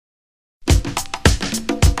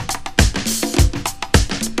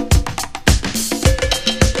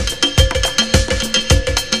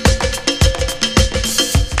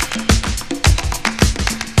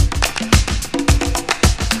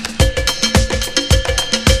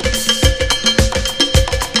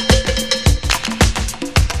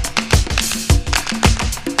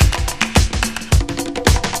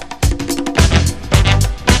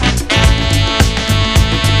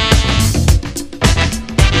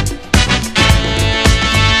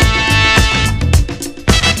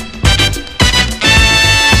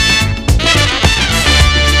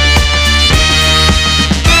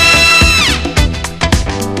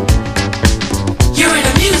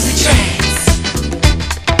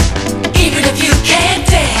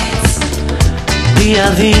Día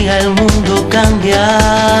a día el mundo cambia,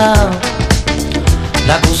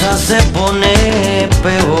 la cosa se pone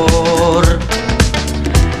peor.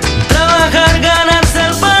 Trabajar, ganarse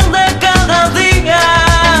el pan de cada día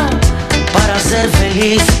para ser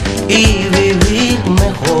feliz y vivir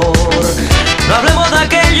mejor. No hablemos de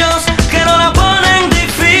aquellos que no la ponen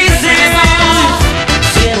difícil,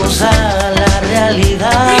 ciegos a la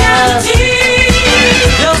realidad.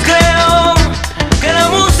 Yo creo que la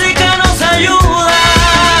música nos ayuda,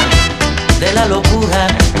 de la locura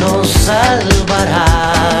nos salvará.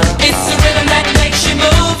 It's the rhythm that makes you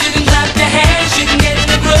move. You can clap your hands, you can get in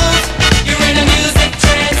the groove. You're in a music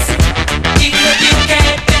trance, even if you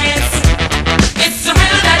can't dance. It's the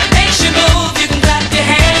rhythm that makes you move. You can clap your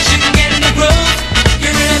hands, you can get in the groove.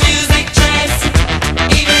 You're in a music trance,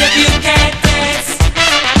 even if you can't dance.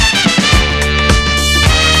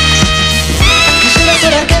 Quisiera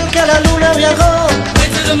ser aquel que a la luna viajó,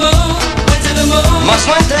 Went to the moon, went to the moon. mas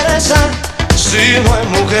no interesa si no hay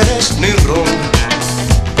mujeres ni ron.